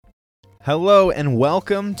Hello and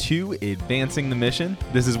welcome to Advancing the Mission.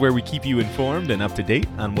 This is where we keep you informed and up to date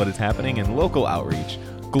on what is happening in local outreach,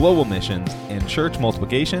 global missions, and church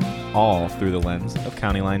multiplication, all through the lens of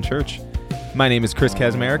County Line Church. My name is Chris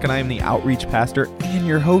Kazmarek, and I am the outreach pastor and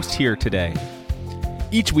your host here today.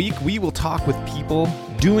 Each week, we will talk with people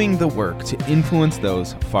doing the work to influence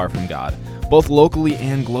those far from God, both locally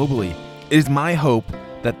and globally. It is my hope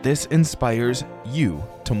that this inspires you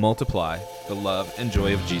to multiply the love and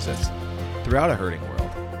joy of Jesus throughout a hurting world,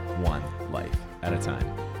 one life at a time.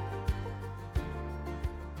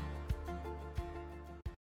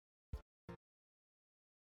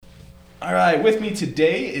 All right, with me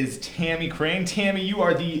today is Tammy Crane. Tammy, you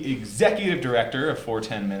are the executive director of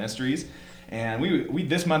 410 Ministries, and we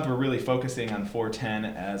this month we're really focusing on 410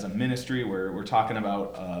 as a ministry. We're talking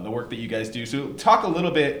about the work that you guys do. So talk a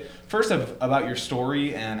little bit first about your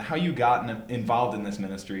story and how you got involved in this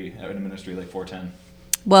ministry, in a ministry like 410.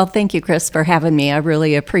 Well, thank you, Chris, for having me. I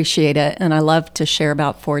really appreciate it, and I love to share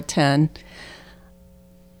about 410.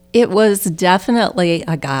 It was definitely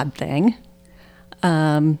a God thing.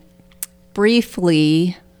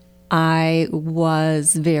 Briefly, I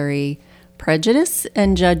was very prejudiced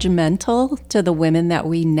and judgmental to the women that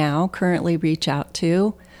we now currently reach out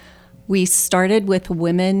to. We started with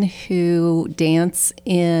women who dance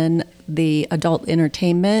in the adult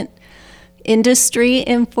entertainment industry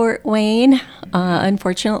in Fort Wayne.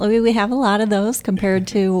 Unfortunately, we have a lot of those compared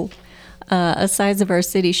to a size of our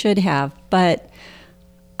city should have. But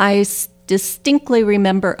I distinctly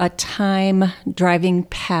remember a time driving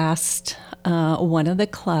past one of the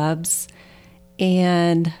clubs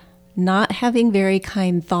and not having very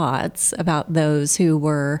kind thoughts about those who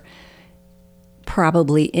were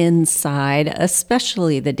probably inside,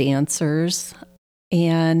 especially the dancers.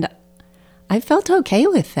 And I felt okay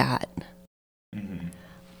with that. Mm-hmm.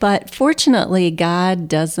 But fortunately, God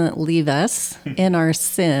doesn't leave us in our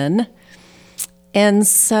sin. And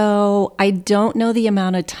so I don't know the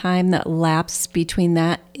amount of time that lapsed between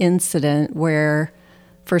that incident where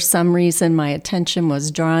for some reason my attention was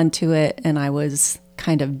drawn to it and I was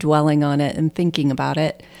kind of dwelling on it and thinking about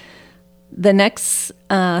it. The next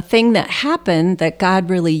thing that happened that God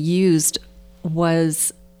really used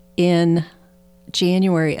was in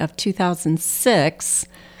January of 2006.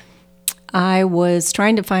 I was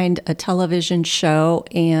trying to find a television show,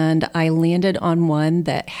 and I landed on one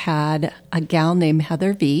that had a gal named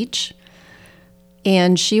Heather Veach,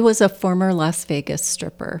 and she was a former Las Vegas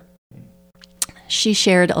stripper. She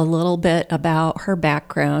shared a little bit about her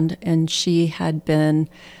background, and she had been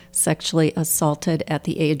sexually assaulted at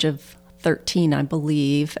the age of 13, I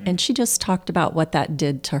believe, and she just talked about what that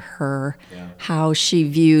did to her, how she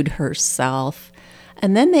viewed herself.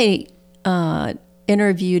 And then they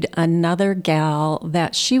interviewed another gal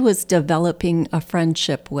that she was developing a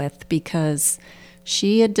friendship with because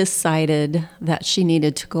she had decided that she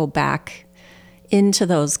needed to go back into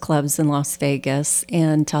those clubs in Las Vegas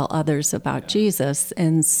and tell others about Jesus.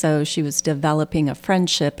 And so she was developing a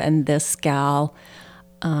friendship, and this gal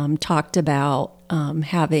talked about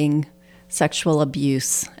having sexual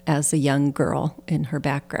abuse as a young girl in her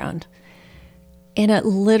background. And it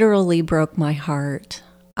literally broke my heart.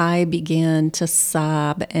 I began to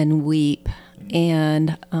sob and weep,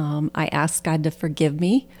 and I asked God to forgive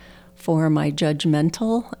me for my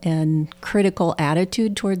judgmental and critical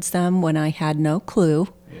attitude towards them when I had no clue.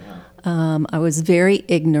 I was very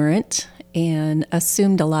ignorant and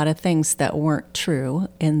assumed a lot of things that weren't true,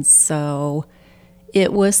 and so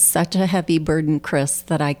it was such a heavy burden, Chris,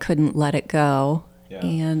 that I couldn't let it go.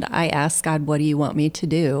 And I asked God, what do you want me to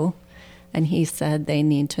do? And he said, they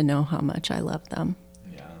need to know how much I love them.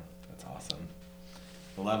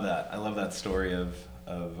 I love that. I love that story of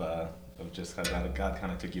just how God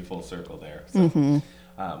kind of took you full circle there. So,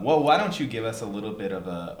 well, why don't you give us a little bit of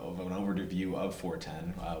an overview of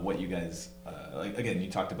 410? What you guys like? Again,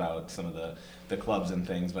 you talked about some of the clubs and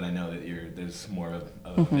things, but I know that there's more of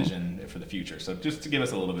a vision for the future. So, just to give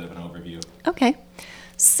us a little bit of an overview. Okay.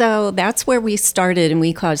 So that's where we started, and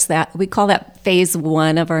we call that phase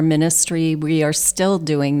one of our ministry. We are still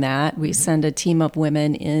doing that. We send a team of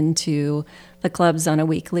women into the clubs on a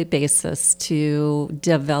weekly basis to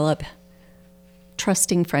develop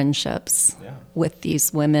trusting friendships with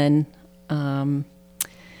these women, and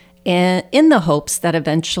in the hopes that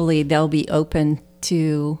eventually they'll be open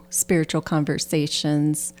to spiritual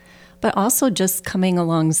conversations, but also just coming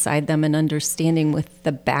alongside them and understanding with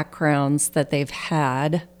the backgrounds that they've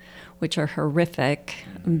had, which are horrific,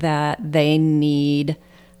 that they need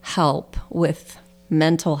help with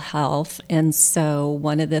mental health. And so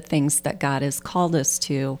one of the things that God has called us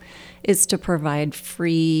to is to provide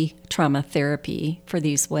free trauma therapy for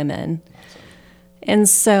these women. Awesome. And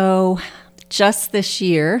so just this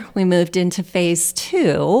year, we moved into phase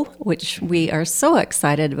 2, which we are so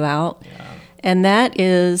excited about. Yeah. And that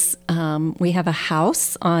is, we have a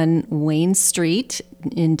house on Wayne Street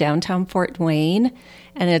in downtown Fort Wayne,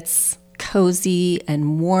 and it's cozy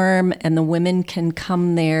and warm, and the women can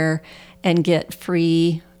come there and get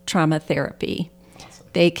free trauma therapy. Awesome.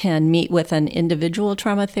 They can meet with an individual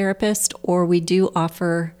trauma therapist, or we do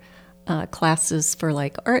offer classes for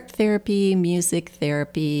like art therapy, music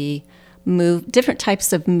therapy, different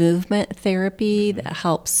types of movement therapy that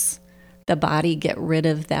helps the body get rid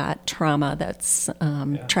of that trauma that's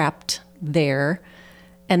trapped there.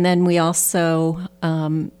 And then we also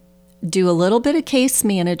do a little bit of case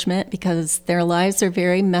management because their lives are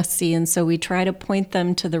very messy. And so we try to point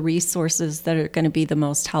them to the resources that are going to be the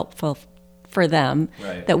most helpful for them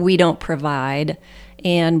that we don't provide.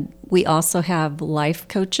 And we also have life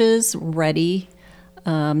coaches ready.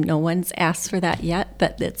 No one's asked for that yet,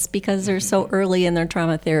 but it's because they're so early in their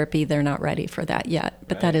trauma therapy, they're not ready for that yet.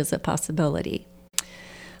 But that is a possibility.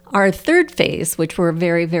 Our third phase, which we're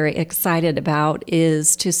very, very excited about,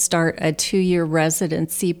 is to start a 2-year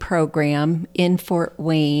residency program in Fort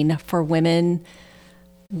Wayne for women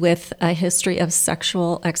with a history of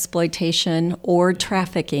sexual exploitation or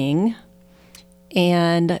trafficking.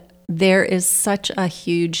 And there is such a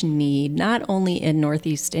huge need, not only in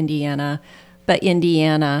Northeast Indiana, but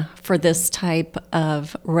Indiana, for this type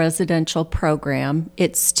of residential program.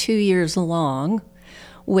 It's 2 years long,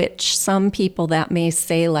 which some people that may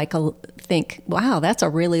say think, wow, that's a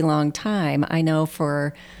really long time. I know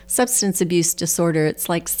for substance abuse disorder, it's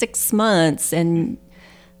like 6 months.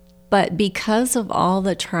 But because of all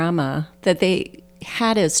the trauma that they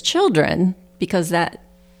had as children, because that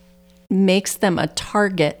makes them a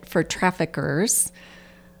target for traffickers,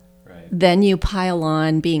 then you pile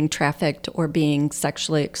on being trafficked or being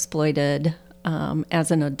sexually exploited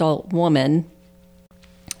as an adult woman.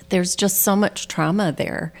 There's just so much trauma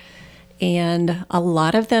there. And a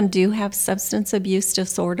lot of them do have substance abuse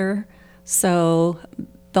disorder. So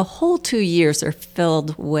the whole 2 years are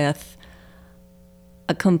filled with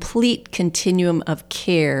a complete continuum of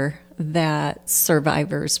care that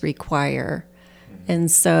survivors require.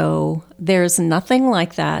 And so there's nothing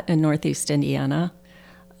like that in Northeast Indiana.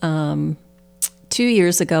 2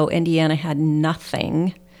 years ago, Indiana had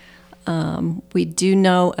nothing. We do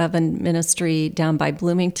know of a ministry down by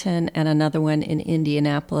Bloomington and another one in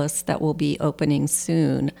Indianapolis that will be opening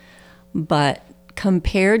soon. But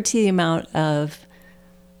compared to the amount of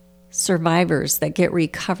survivors that get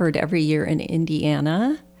recovered every year in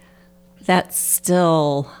Indiana, that's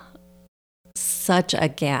still such a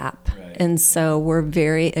gap. Right. And so we're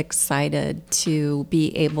very excited to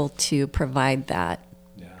be able to provide that.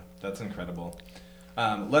 Yeah, that's incredible.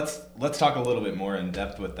 Let's talk a little bit more in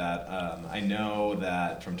depth with that. I know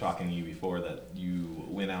that from talking to you before that you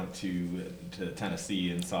went out to Tennessee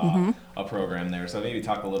and saw a program there. So maybe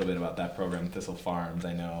talk a little bit about that program, Thistle Farms.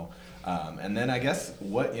 I know, and then I guess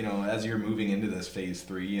what as you're moving into this phase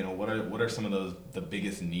 3, what are some of the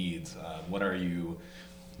biggest needs? What are you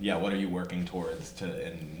working towards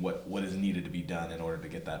and what is needed to be done in order to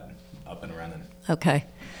get that up and running? Okay.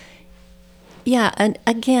 Yeah, and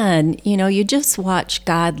again, you just watch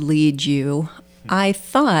God lead you. I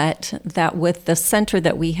thought that with the center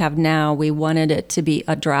that we have now, we wanted it to be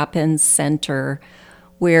a drop-in center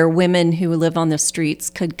where women who live on the streets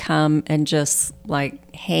could come and just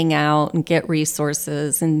hang out and get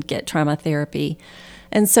resources and get trauma therapy.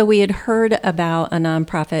 And so we had heard about a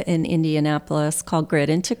nonprofit in Indianapolis called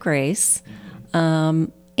Grit into Grace.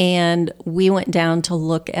 And we went down to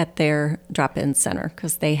look at their drop-in center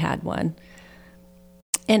because they had one.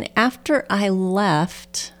 And after I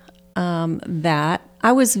left that,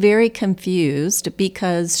 I was very confused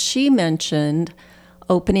because she mentioned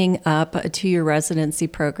opening up a 2-year residency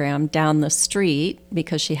program down the street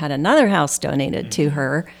because she had another house donated to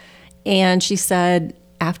her. And she said,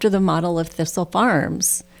 after the model of Thistle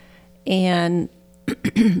Farms. And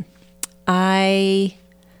I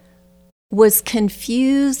was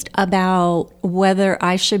confused about whether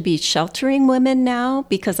I should be sheltering women now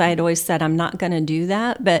because I had always said I'm not going to do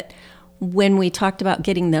that. But when we talked about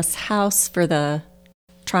getting this house for the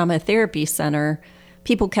trauma therapy center,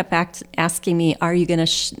 people kept asking me, are you going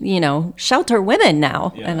to, shelter women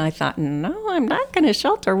now? Yeah. And I thought, no, I'm not going to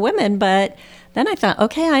shelter women. But then I thought,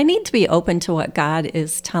 okay, I need to be open to what God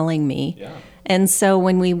is telling me. Yeah. And so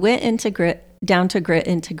when we went down to Grit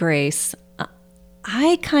into Grace,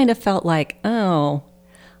 I kind of felt like, oh,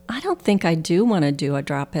 I don't think I do want to do a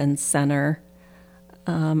drop-in center.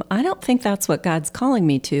 I don't think that's what God's calling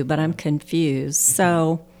me to, but I'm confused.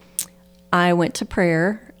 So I went to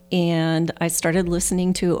prayer and I started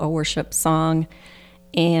listening to a worship song.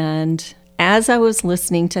 And as I was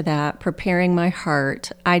listening to that, preparing my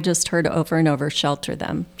heart, I just heard over and over, shelter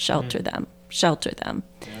them, shelter them, shelter them.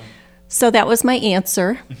 Yeah. So that was my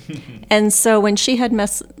answer. And so when she had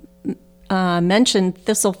mentioned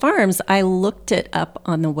Thistle Farms, I looked it up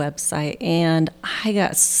on the website and I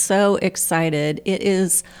got so excited. It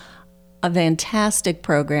is a fantastic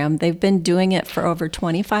program. They've been doing it for over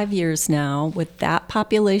 25 years now with that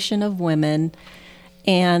population of women,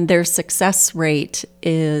 and their success rate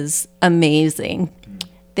is amazing.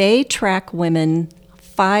 They track women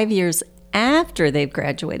 5 years after they've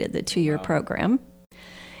graduated the 2-year program,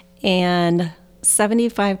 and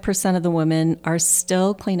 75% of the women are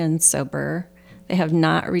still clean and sober. They have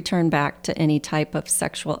not returned back to any type of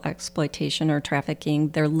sexual exploitation or trafficking.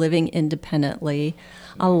 They're living independently.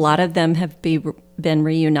 A lot of them have been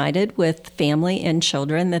reunited with family and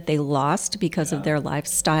children that they lost because of their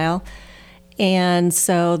lifestyle. And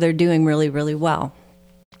so they're doing really, really well.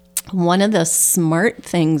 One of the smart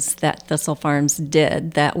things that Thistle Farms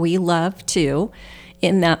did that we love too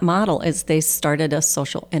in that model is they started a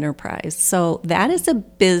social enterprise. So that is a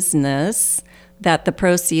business that the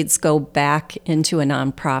proceeds go back into a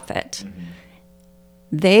nonprofit. Mm-hmm.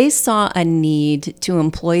 They saw a need to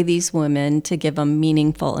employ these women to give them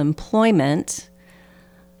meaningful employment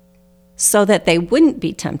so that they wouldn't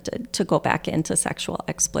be tempted to go back into sexual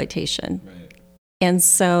exploitation. Right. And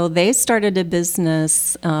so they started a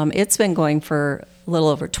business. It's been going for a little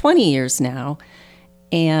over 20 years now,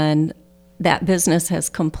 and that business has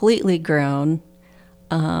completely grown.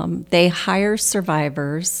 They hire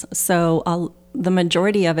survivors. So the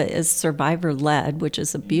majority of it is survivor-led, which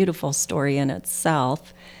is a beautiful story in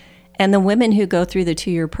itself. And the women who go through the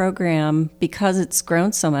 2-year program, because it's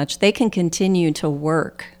grown so much, they can continue to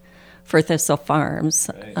work for Thistle Farms.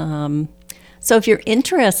 Right. So if you're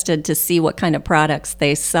interested to see what kind of products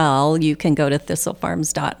they sell, you can go to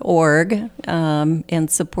thistlefarms.org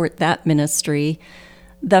and support that ministry.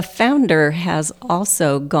 The founder has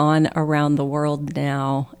also gone around the world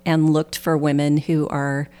now and looked for women who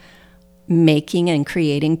are making and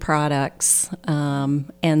creating products.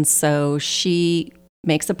 And so she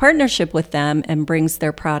makes a partnership with them and brings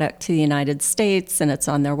their product to the United States, and it's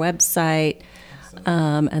on their website.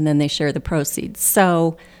 Awesome. And then they share the proceeds.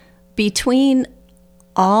 So between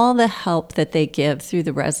all the help that they give through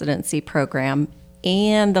the residency program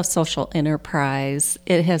and the social enterprise,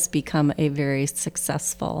 it has become a very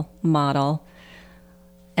successful model.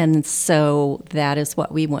 And so that is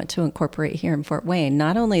what we want to incorporate here in Fort Wayne,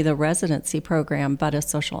 not only the residency program, but a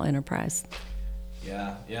social enterprise.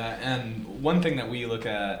 Yeah. And one thing that we look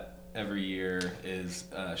at every year is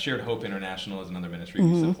Shared Hope International is another ministry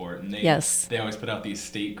we support. And they always put out these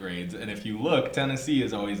state grades. And if you look, Tennessee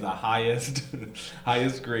is always the highest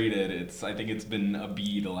graded. I think it's been a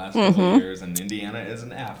B the last couple of years, and Indiana is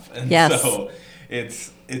an F. And so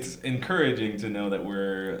it's encouraging to know that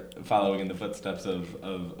we're following in the footsteps of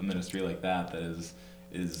a ministry like that is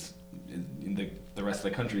the rest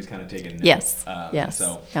of the country is kind of taken note. Yes,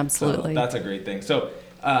 so absolutely. So that's a great thing. So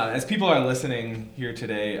as people are listening here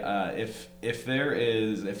today,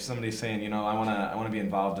 if somebody's saying, I want to be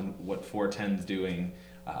involved in what 410's doing,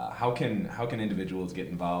 how can individuals get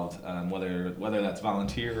involved? Whether that's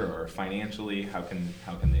volunteer or financially, how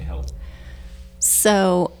can they help?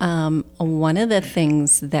 So one of the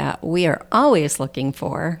things that we are always looking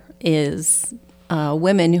for is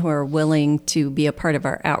women who are willing to be a part of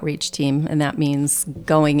our outreach team, and that means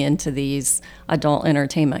going into these adult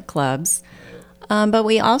entertainment clubs. But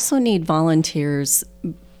we also need volunteers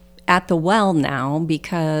at the well now,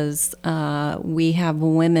 because we have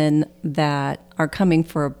women that are coming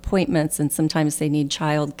for appointments, and sometimes they need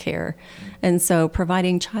childcare. And so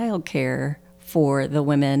providing childcare for the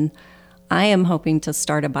women, I am hoping to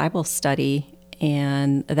start a Bible study,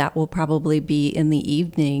 and that will probably be in the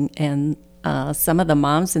evening. And some of the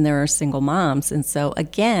moms in there are single moms. And so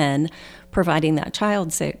again, providing that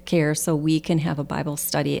child care so we can have a Bible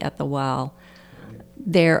study at the well.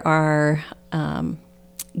 There are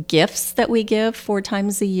gifts that we give 4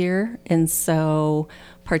 times a year, and so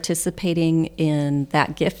participating in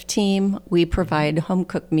that gift team, we provide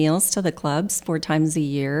home-cooked meals to the clubs 4 times a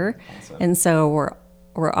year. Awesome. And so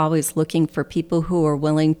we're always looking for people who are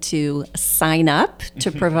willing to sign up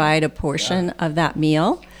to provide a portion of that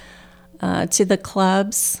meal to the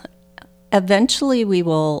clubs. Eventually, we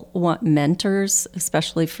will want mentors,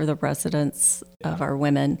 especially for the residents of our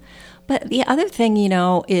women. But the other thing,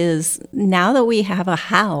 is now that we have a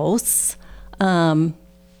house,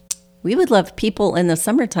 we would love people in the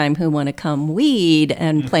summertime who want to come weed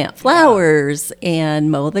and plant flowers and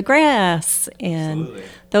mow the grass and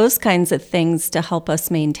those kinds of things to help us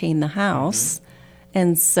maintain the house.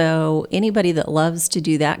 And so anybody that loves to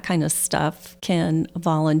do that kind of stuff can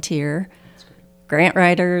volunteer. Grant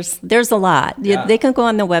writers, there's a lot. Yeah. They can go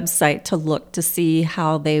on the website to look to see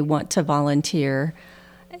how they want to volunteer.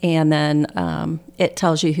 And then it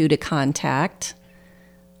tells you who to contact.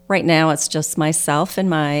 Right now, it's just myself and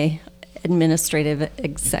my administrative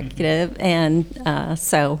executive. And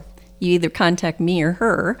so you either contact me or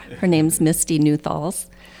her. Her name's Misty Newthals.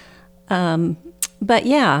 But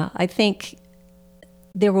yeah, I think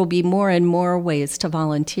there will be more and more ways to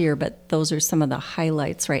volunteer, but those are some of the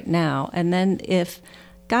highlights right now. And then if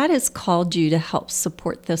God has called you to help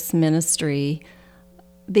support this ministry,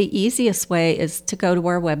 the easiest way is to go to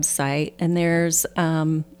our website, and there's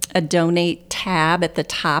a donate tab at the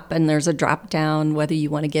top, and there's a drop down whether you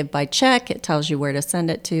want to give by check. It tells you where to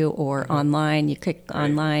send it to, or online. You click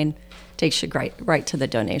online, takes you right to the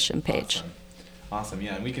donation page. Awesome.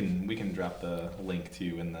 Yeah, and we can drop the link to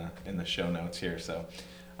you in the show notes here, so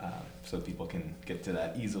people can get to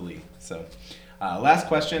that easily. So, last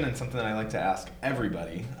question, and something that I like to ask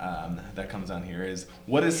everybody that comes on here is,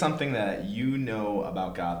 what is something that you know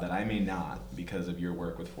about God that I may not because of your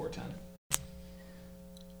work with 410?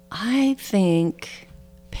 I think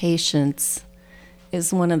patience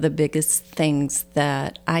is one of the biggest things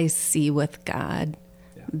that I see with God,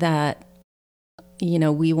 that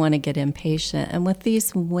we want to get impatient. And with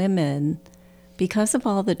these women, because of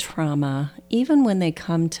all the trauma, even when they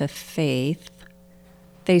come to faith,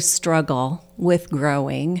 they struggle with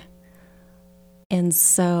growing. And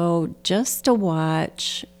so just to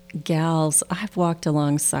watch gals I've walked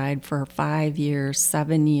alongside for 5 years,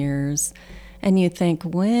 7 years, and you think,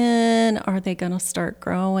 when are they going to start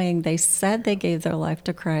growing? They said they gave their life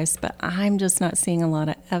to Christ, but I'm just not seeing a lot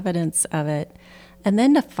of evidence of it. And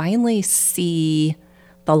then to finally see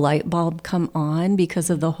the light bulb come on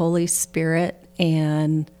because of the Holy Spirit,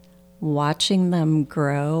 and watching them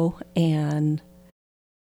grow and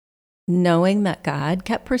knowing that God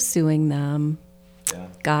kept pursuing them. Yeah.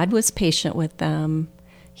 God was patient with them.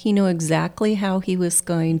 He knew exactly how he was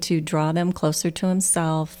going to draw them closer to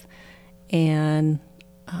himself and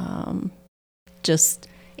just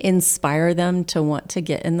inspire them to want to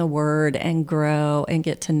get in the Word and grow and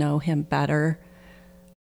get to know him better.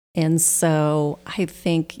 And so I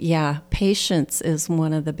think, patience is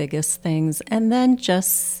one of the biggest things. And then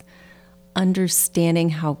just understanding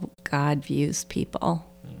how God views people.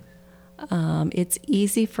 It's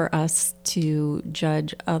easy for us to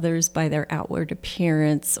judge others by their outward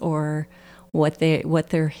appearance, or what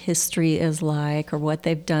their history is like, or what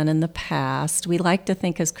they've done in the past. We like to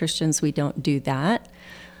think as Christians we don't do that,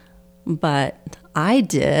 but I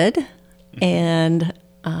did. And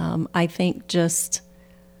I think just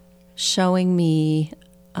showing me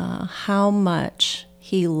how much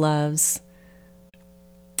he loves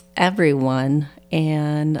everyone,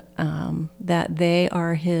 and that they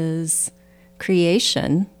are his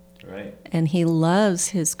creation, right? And he loves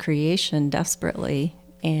his creation desperately,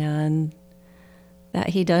 and that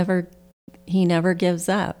he never gives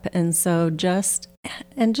up. And so just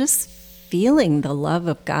feeling the love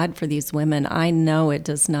of God for these women, I know it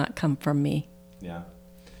does not come from me. Yeah.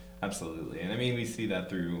 Absolutely. And I mean, we see that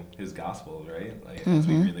through his gospel, right? Like, as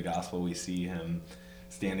we read the gospel, we see him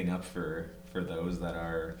standing up for those that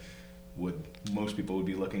most people would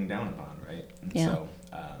be looking down upon, right? And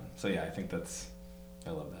so I think I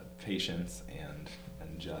love that patience and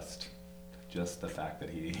just the fact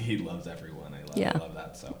that he loves everyone. I love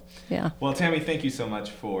that. So, well, Tammy, thank you so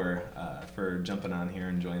much for jumping on here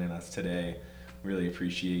and joining us today. Really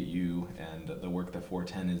appreciate you and the work that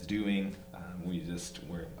 410 is doing.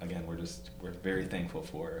 We're very thankful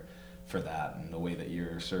for that and the way that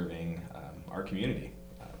you're serving our community.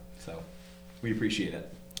 So we appreciate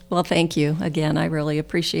it. Well, thank you. Again, I really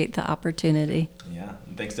appreciate the opportunity. Yeah.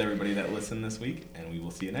 And thanks to everybody that listened this week, and we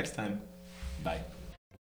will see you next time. Bye.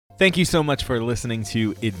 Thank you so much for listening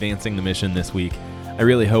to Advancing the Mission this week. I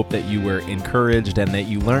really hope that you were encouraged and that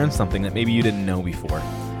you learned something that maybe you didn't know before.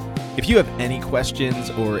 If you have any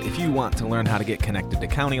questions, or if you want to learn how to get connected to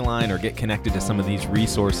County Line or get connected to some of these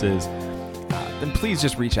resources, then please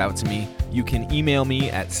just reach out to me. You can email me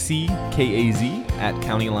at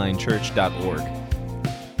ckaz@countylinechurch.org.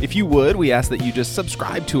 If you would, we ask that you just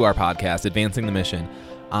subscribe to our podcast, Advancing the Mission,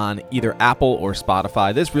 on either Apple or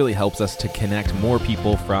Spotify. This really helps us to connect more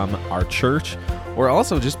people from our church, or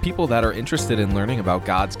also just people that are interested in learning about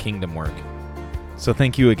God's kingdom work. So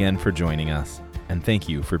thank you again for joining us, and thank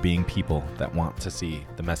you for being people that want to see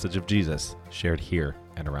the message of Jesus shared here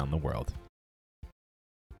and around the world.